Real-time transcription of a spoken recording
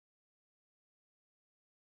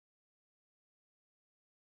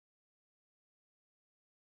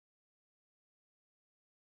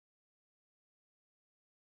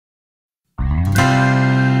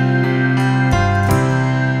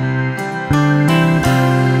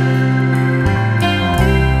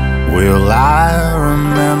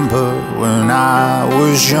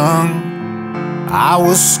was young, I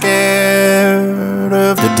was scared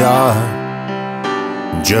of the dark,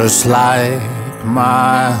 just like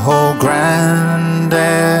my whole granddad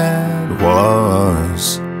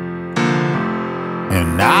was.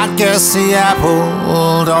 And I guess the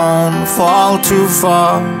apple don't fall too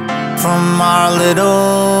far from our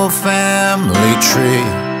little family tree.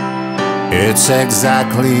 It's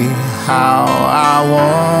exactly how I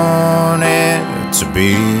want it to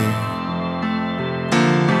be.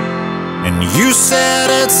 And you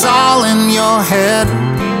said it's all in your head,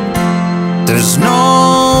 there's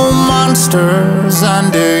no monsters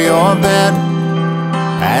under your bed.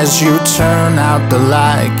 As you turn out the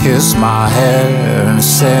light, kissed my hair and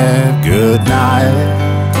said goodnight.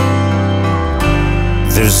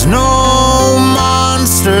 There's no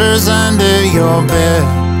monsters under your bed.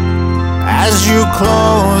 As you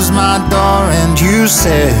closed my door and you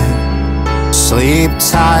said, sleep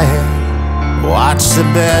tight, watch the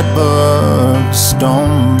bedbugs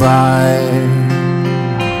don't bite.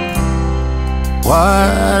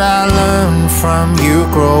 What I learned from you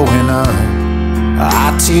growing up,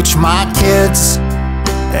 I teach my kids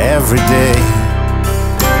every day.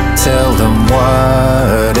 Tell them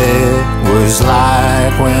what it was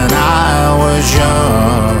like when I was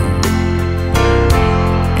young.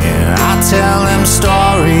 And I tell them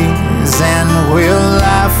stories and we'll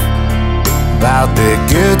laugh about the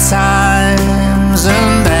good times,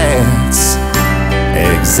 and that's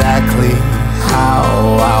exactly how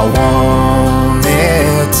I want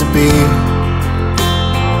it to be.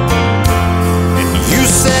 You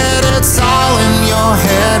said it's all in your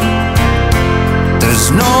head, there's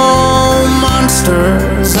no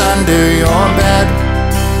monsters under your bed.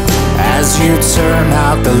 As you turn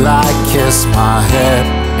out the light, kissed my head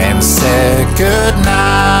and said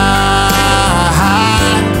goodnight.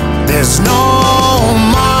 There's no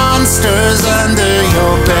monsters under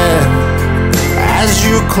your bed. As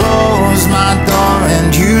you closed my door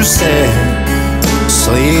and you said,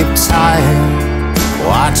 sleep tight,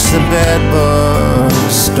 watch the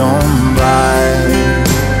bedbugs don't bite.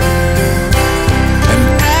 And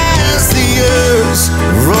as the years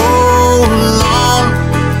roll on,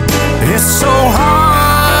 it's so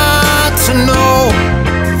hard to know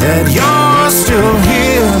that you're still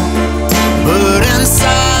here, but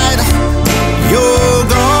inside you're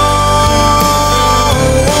gone.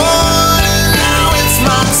 Now it's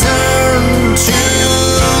my turn to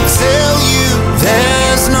tell you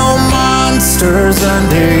there's no monsters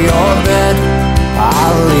under your bed.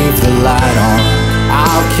 I'll leave the light on,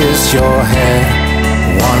 I'll kiss your head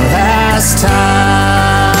one last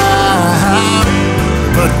time.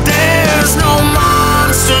 But there's no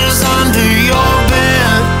monsters under your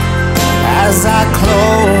bed. As I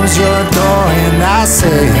close your door and I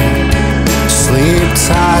say, sleep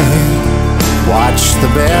tight, watch the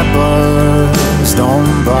bedbugs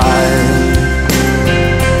don't bite.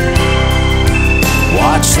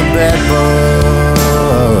 Watch the bedbugs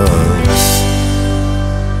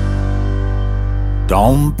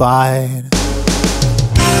don't bite.